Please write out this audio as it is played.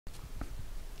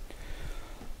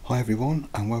Hi everyone,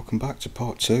 and welcome back to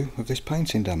part 2 of this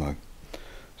painting demo.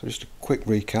 So just a quick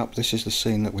recap, this is the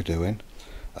scene that we're doing.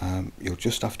 You'll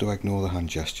just have to ignore the hand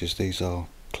gestures. These are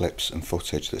clips and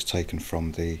footage that's taken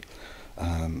from the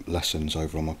lessons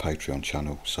over on my Patreon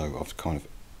channel, so I've kind of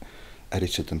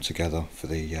edited them together for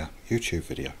the YouTube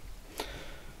video.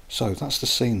 So that's the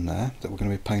scene there that we're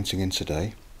going to be painting in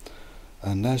today,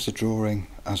 and there's the drawing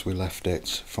as we left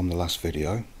it from the last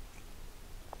video.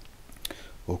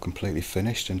 All completely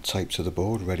finished and taped to the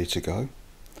board, ready to go.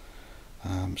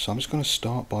 So I'm just going to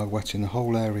start by wetting the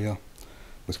whole area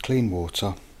with clean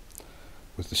water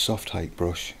with the soft hake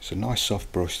brush. It's a nice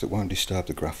soft brush that won't disturb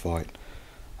the graphite,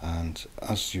 and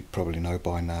as you probably know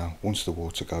by now, once the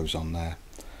water goes on there,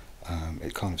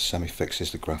 it kind of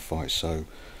semi-fixes the graphite, so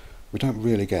we don't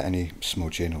really get any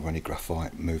smudging or any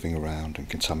graphite moving around and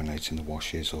contaminating the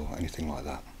washes or anything like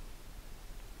that.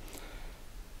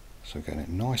 So getting it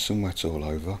nice and wet all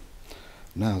over.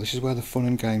 Now this is where the fun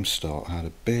and games start. I had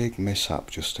a big mishap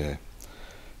just here.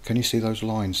 Can you see those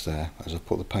lines there as I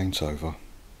put the paint over?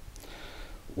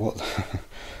 What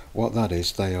that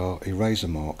is, they are eraser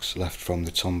marks left from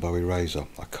the Tombow eraser.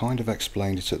 I kind of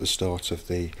explained it at the start of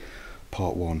the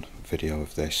part 1 video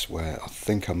of this, where I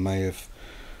think I may have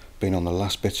been on the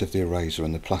last bit of the eraser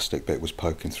and the plastic bit was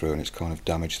poking through and it's kind of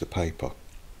damaged the paper.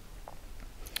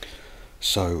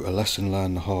 So a lesson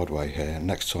learned the hard way here.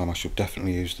 Next time I should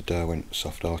definitely use the Derwent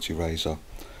Soft Art eraser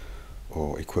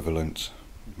or equivalent,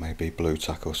 maybe blue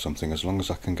tack or something, as long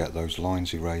as I can get those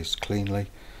lines erased cleanly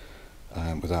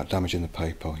without damaging the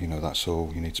paper. You know, that's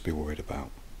all you need to be worried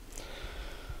about.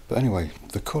 But anyway,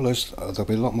 the colours, there'll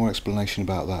be a lot more explanation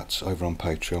about that over on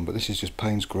Patreon, but this is just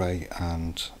Payne's Grey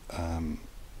and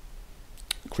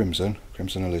Crimson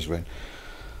Alizarin.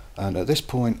 And at this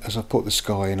point, as I put the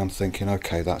sky in, I'm thinking,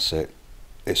 okay, that's it.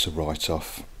 It's a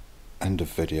write-off, end of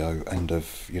video, end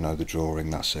of, you know, the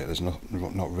drawing, that's it. There's not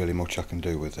really much I can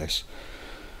do with this.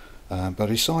 But I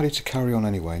decided to carry on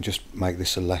anyway and just make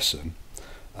this a lesson.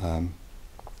 And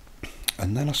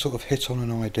then I sort of hit on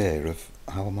an idea of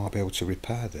how I might be able to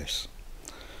repair this.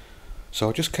 So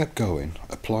I just kept going,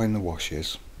 applying the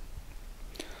washes.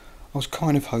 I was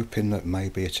kind of hoping that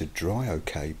maybe it'd dry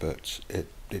okay, but it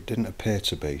didn't appear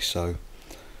to be, so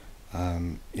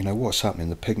you know what's happening,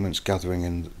 the pigment's gathering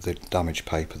in the damaged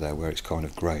paper there where it's kind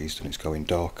of grazed and it's going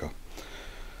darker.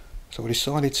 So I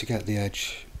decided to get the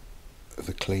edge of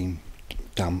the clean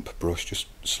damp brush, just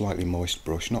slightly moist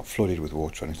brush, not flooded with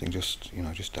water or anything, just, you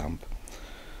know, just damp,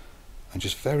 and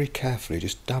just very carefully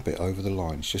just dab it over the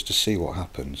lines just to see what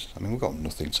happens. I mean, we've got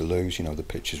nothing to lose, you know, the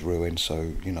picture's ruined,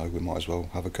 so, you know, we might as well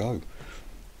have a go.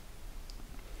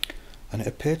 And it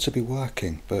appeared to be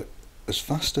working, but as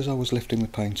fast as I was lifting the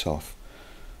paint off,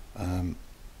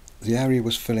 the area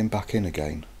was filling back in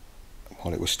again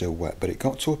while it was still wet, but it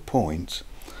got to a point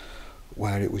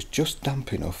where it was just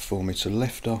damp enough for me to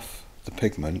lift off the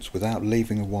pigment without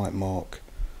leaving a white mark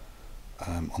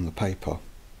on the paper,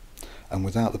 and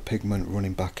without the pigment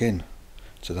running back in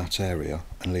to that area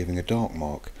and leaving a dark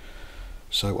mark.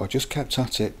 So I just kept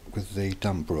at it with the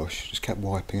damp brush, just kept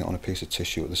wiping it on a piece of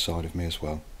tissue at the side of me as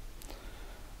well.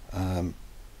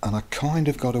 And I kind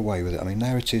of got away with it. I mean,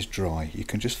 there it is dry. You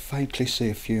can just faintly see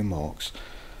a few marks,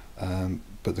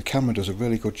 but the camera does a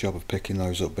really good job of picking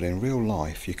those up, but in real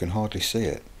life you can hardly see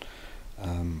it.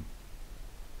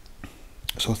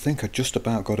 So I think I just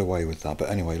about got away with that,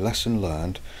 but anyway, lesson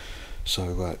learned.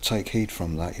 So take heed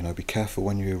from that, you know, be careful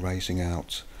when you're erasing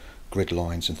out grid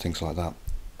lines and things like that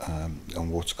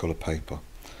on watercolour paper.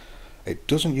 It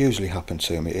doesn't usually happen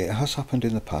to me. It has happened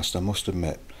in the past, I must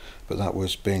admit, but that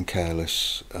was being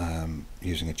careless,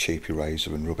 using a cheap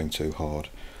eraser and rubbing too hard,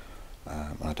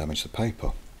 and I damaged the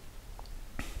paper.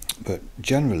 But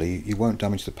generally you won't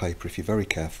damage the paper if you're very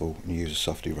careful and you use a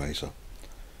soft eraser.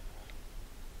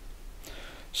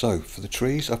 So for the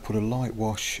trees I put a light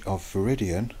wash of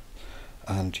Viridian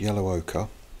and yellow ochre,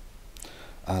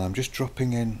 and I'm just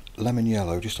dropping in lemon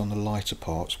yellow just on the lighter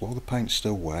parts while the paint's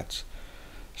still wet,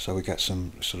 so we get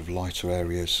some sort of lighter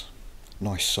areas,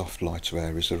 nice soft lighter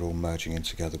areas that are all merging in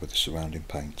together with the surrounding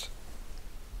paint.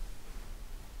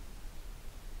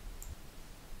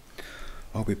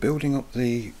 I'll be building up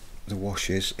the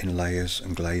washes in layers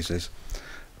and glazes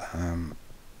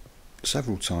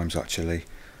several times actually,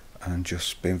 and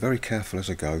just being very careful as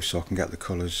I go so I can get the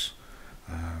colours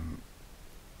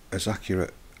as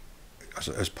accurate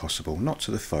as possible, not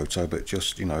to the photo but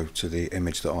just, you know, to the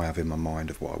image that I have in my mind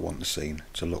of what I want the scene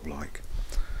to look like.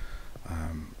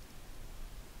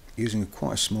 Using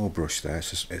quite a small brush there,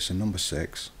 it's a number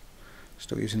 6,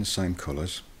 still using the same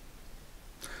colours.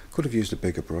 Could have used a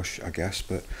bigger brush I guess,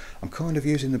 but I'm kind of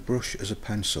using the brush as a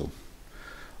pencil.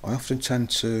 I often tend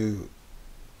to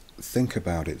think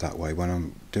about it that way when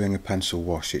I'm doing a pencil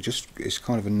wash. It's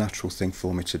kind of a natural thing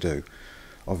for me to do,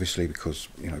 obviously, because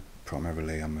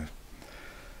primarily I'm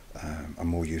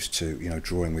more used to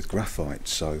drawing with graphite,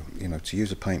 so to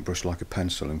use a paintbrush like a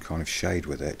pencil and kind of shade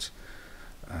with it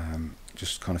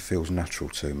just kind of feels natural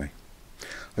to me.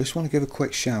 I just want to give a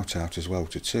quick shout out as well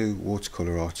to two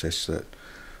watercolour artists that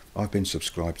I've been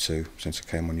subscribed to since I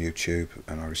came on YouTube,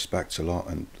 and I respect a lot,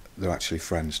 and they're actually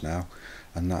friends now,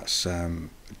 and that's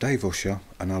Dave Usher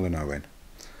and Alan Owen.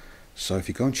 So if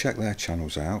you go and check their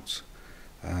channels out,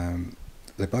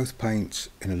 they both paint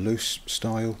in a loose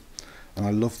style, and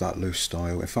I love that loose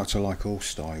style. In fact, I like all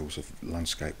styles of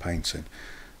landscape painting.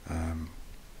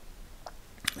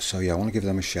 So yeah, I want to give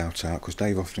them a shout out because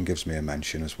Dave often gives me a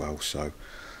mention as well, so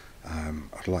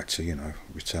I'd like to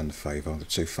return the favour. The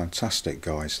two fantastic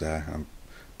guys there. I'm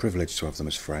privileged to have them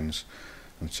as friends,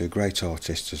 and two great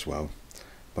artists as well.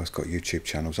 Both got YouTube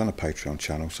channels and a Patreon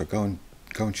channel, so go and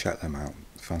check them out.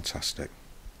 Fantastic.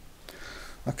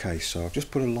 Okay, so I've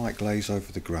just put a light glaze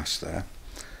over the grass there,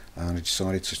 and I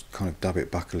decided to kind of dab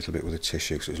it back a little bit with a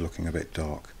tissue because it was looking a bit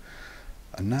dark.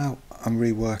 And now I'm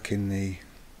reworking the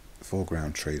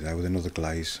foreground tree there with another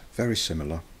glaze, very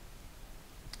similar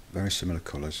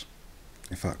colours,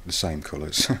 in fact the same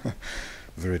colours,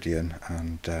 Viridian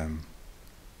and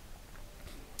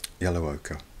yellow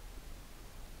ochre,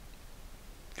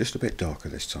 just a bit darker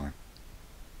this time.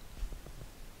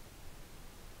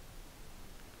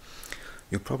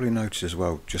 You'll probably notice as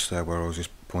well, just there where I was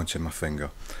just pointing my finger,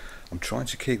 I'm trying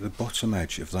to keep the bottom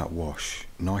edge of that wash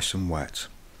nice and wet,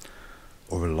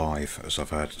 or alive, as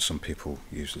I've heard some people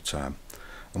use the term.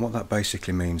 And what that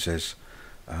basically means is,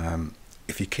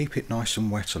 if you keep it nice and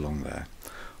wet along there,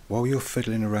 while you're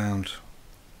fiddling around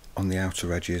on the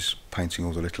outer edges, painting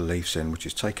all the little leaves in, which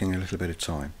is taking a little bit of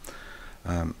time,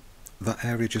 that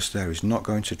area just there is not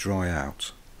going to dry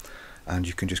out, and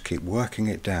you can just keep working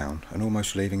it down and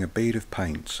almost leaving a bead of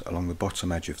paint along the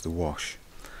bottom edge of the wash.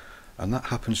 And that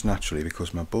happens naturally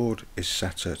because my board is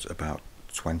set at about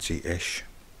 20-ish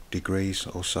degrees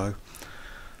or so,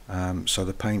 so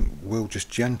the paint will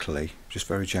just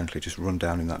very gently just run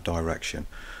down in that direction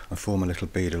and form a little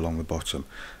bead along the bottom,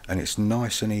 and it's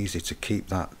nice and easy to keep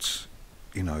that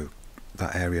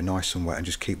that area nice and wet and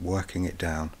just keep working it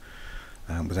down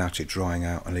without it drying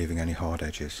out and leaving any hard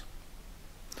edges.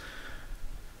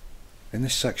 In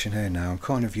this section here now, I'm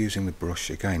kind of using the brush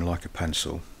again like a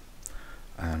pencil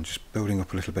and just building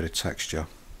up a little bit of texture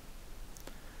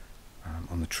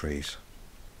on the trees.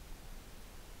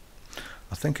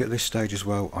 I think at this stage as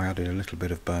well I added a little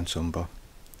bit of burnt umber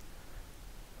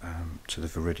to the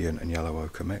Viridian and yellow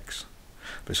ochre mix,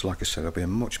 but it's like I said, there'll be a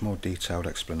much more detailed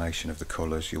explanation of the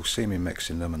colours. You'll see me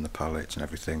mixing them and the palette and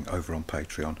everything over on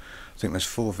Patreon. I think there's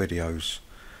 4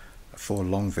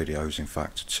 long videos in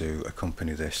fact to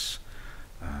accompany this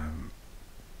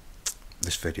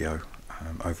this video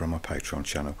over on my Patreon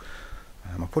channel.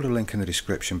 I'll put a link in the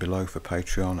description below for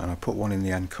Patreon, and I'll put one in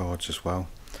the end cards as well.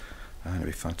 And it'd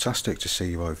be fantastic to see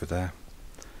you over there.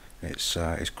 It's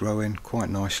growing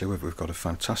quite nicely. We've got a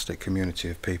fantastic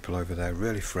community of people over there,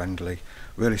 really friendly,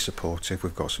 really supportive.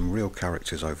 We've got some real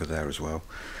characters over there as well.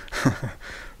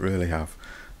 Really have.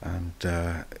 And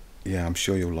yeah, I'm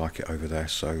sure you'll like it over there,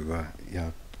 so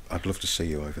yeah, I'd love to see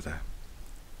you over there.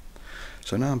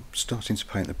 So now I'm starting to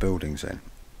paint the buildings in,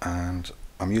 and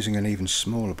I'm using an even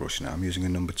smaller brush now. I'm using a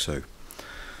number 2.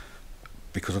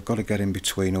 Because I've got to get in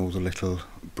between all the little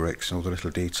bricks and all the little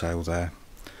detail there,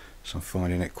 so I'm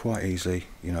finding it quite easy,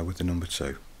 with the number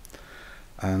 2.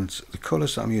 And the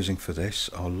colours that I'm using for this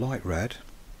are light red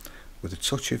with a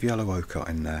touch of yellow ochre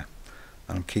in there,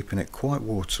 and I'm keeping it quite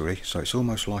watery, so it's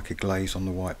almost like a glaze on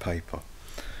the white paper.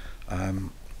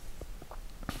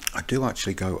 I do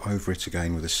actually go over it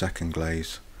again with a second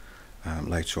glaze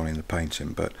later on in the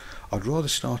painting, but I'd rather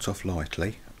start off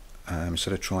lightly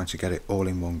instead of trying to get it all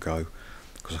in one go,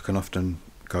 because I can often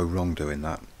go wrong doing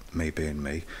that, me being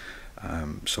me.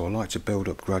 So I like to build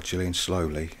up gradually and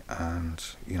slowly, and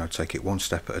take it one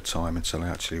step at a time until I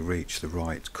actually reach the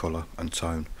right colour and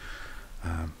tone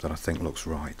that I think looks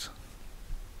right.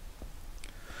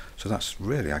 So that's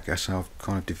really, I guess, how I've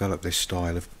kind of developed this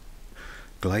style of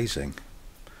glazing.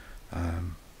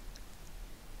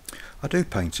 I do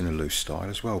paint in a loose style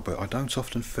as well, but I don't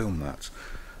often film that.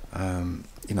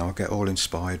 I get all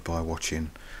inspired by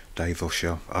watching Dave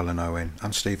Usher, Alan Owen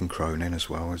and Stephen Cronin as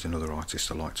well, as another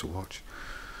artist I like to watch.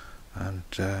 And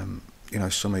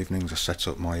some evenings I set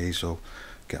up my easel,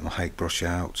 get my hake brush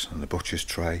out and the butcher's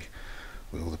tray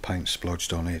with all the paint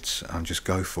splodged on it, and just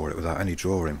go for it without any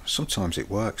drawing. Sometimes it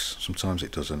works, sometimes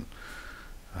it doesn't.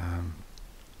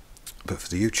 but for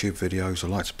the YouTube videos I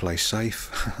like to play safe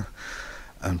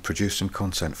and produce some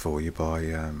content for you by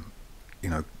you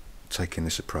know, taking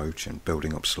this approach and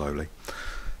building up slowly.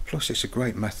 Plus it's a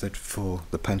great method for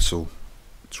the pencil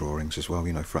drawings as well,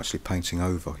 you know, for actually painting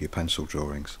over your pencil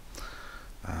drawings,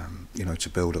 you know, to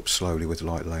build up slowly with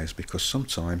light layers, because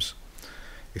sometimes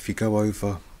if you go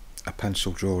over a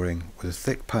pencil drawing with a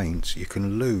thick paint you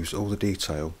can lose all the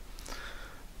detail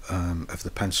of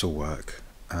the pencil work,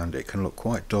 and it can look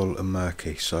quite dull and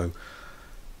murky. So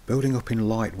building up in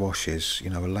light washes, you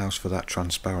know, allows for that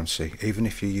transparency. Even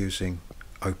if you're using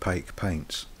opaque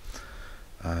paints,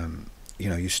 you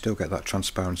know, you still get that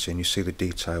transparency and you see the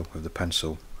detail of the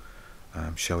pencil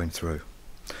showing through.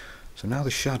 So now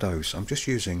the shadows, I'm just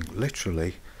using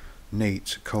literally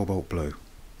neat cobalt blue,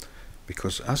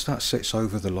 because as that sits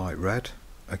over the light red,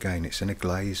 again it's in a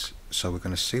glaze, so we're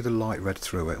going to see the light red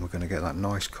through it and we're going to get that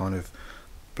nice kind of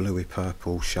bluey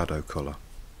purple shadow colour.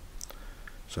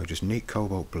 So just neat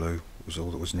cobalt blue was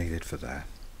all that was needed for there.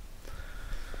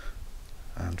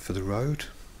 And for the road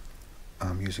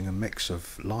I'm using a mix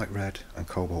of light red and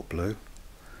cobalt blue,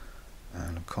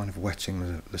 and I'm kind of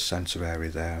wetting the centre area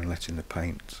there and letting the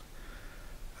paint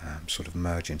sort of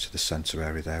merge into the centre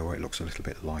area there where it looks a little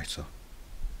bit lighter.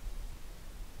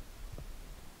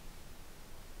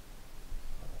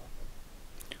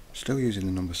 Still using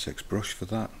the number 6 brush for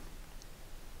that.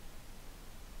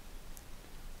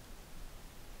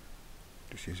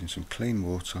 Just using some clean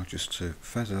water just to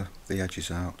feather the edges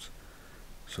out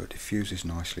so it diffuses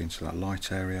nicely into that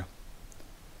light area.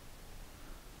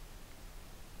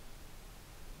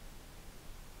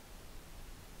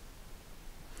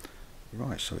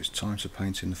 Right, so it's time to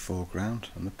paint in the foreground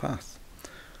and the path.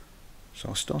 So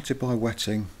I started by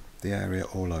wetting the area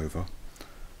all over,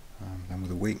 then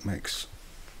with a weak mix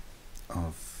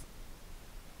of,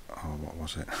 oh, what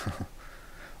was it?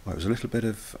 Well, it was a little bit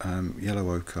of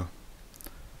yellow ochre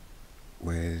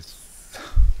with,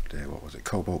 dear, what was it?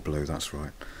 Cobalt blue, that's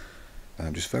right.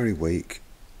 Just very weak.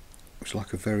 It was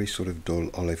like a very sort of dull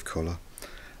olive colour,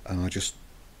 and I just,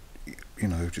 you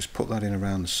know, just put that in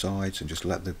around the sides and just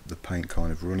let the paint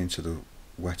kind of run into the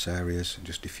wet areas and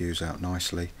just diffuse out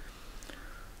nicely.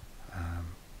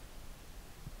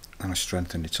 And I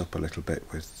strengthened it up a little bit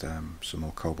with some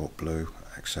more cobalt blue,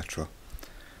 etc.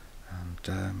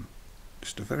 And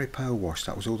just a very pale wash,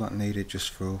 that was all that needed just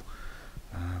for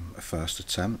a first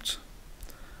attempt.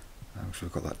 So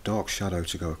we've got that dark shadow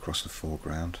to go across the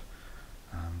foreground,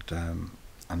 and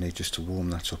I need just to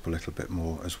warm that up a little bit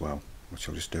more as well, which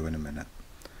I'll just do in a minute.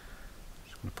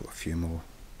 Just going to put a few more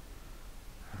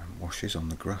washes on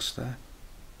the grass there.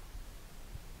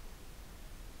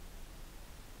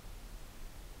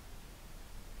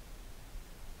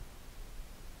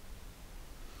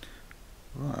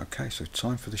 Right, okay, so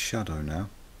time for the shadow now.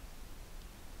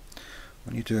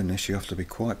 When you're doing this you have to be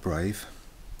quite brave.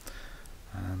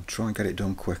 Try and get it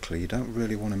done quickly. You don't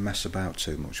really want to mess about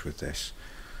too much with this.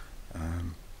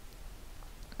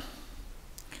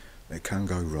 It can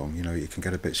go wrong, you know, you can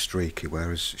get a bit streaky,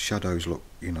 whereas shadows look,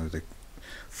 you know, the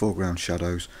foreground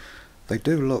shadows, they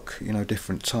do look, you know,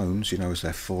 different tones, you know, as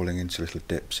they're falling into little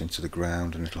dips into the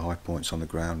ground and little high points on the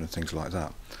ground and things like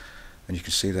that. And you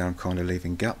can see there I'm kind of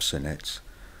leaving gaps in it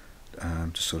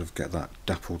to sort of get that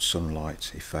dappled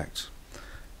sunlight effect.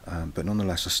 But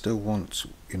nonetheless I still want,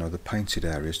 you know, the painted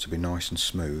areas to be nice and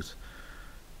smooth,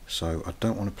 so I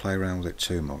don't want to play around with it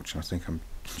too much, and I think I'm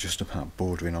just about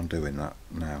bordering on doing that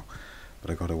now,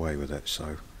 but I got away with it,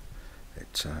 so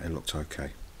it looked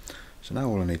okay. So now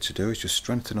all I need to do is just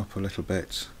strengthen up a little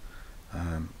bit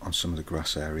on some of the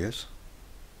grass areas.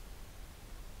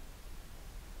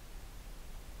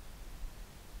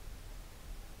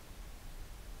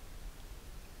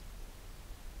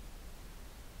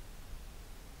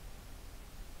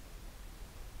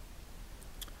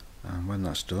 And when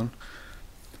that's done,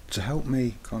 to help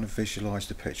me kind of visualise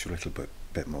the picture a little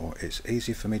bit more, it's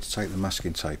easy for me to take the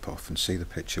masking tape off and see the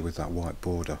picture with that white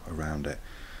border around it.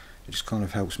 It just kind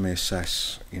of helps me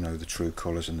assess, you know, the true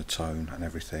colours and the tone and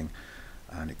everything,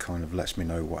 and it kind of lets me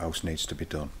know what else needs to be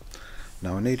done.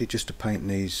 Now I needed just to paint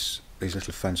these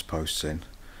little fence posts in.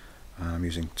 I'm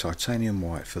using titanium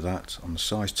white for that on the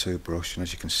size 2 brush, and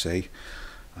as you can see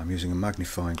I'm using a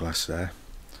magnifying glass there,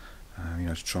 you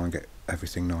know, to try and get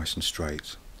everything nice and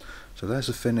straight. So there's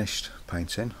a finished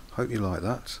painting. Hope you like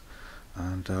that,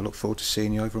 and I look forward to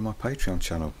seeing you over on my Patreon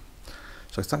channel.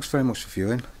 So thanks very much for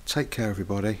viewing. Take care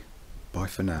everybody. Bye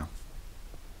for now.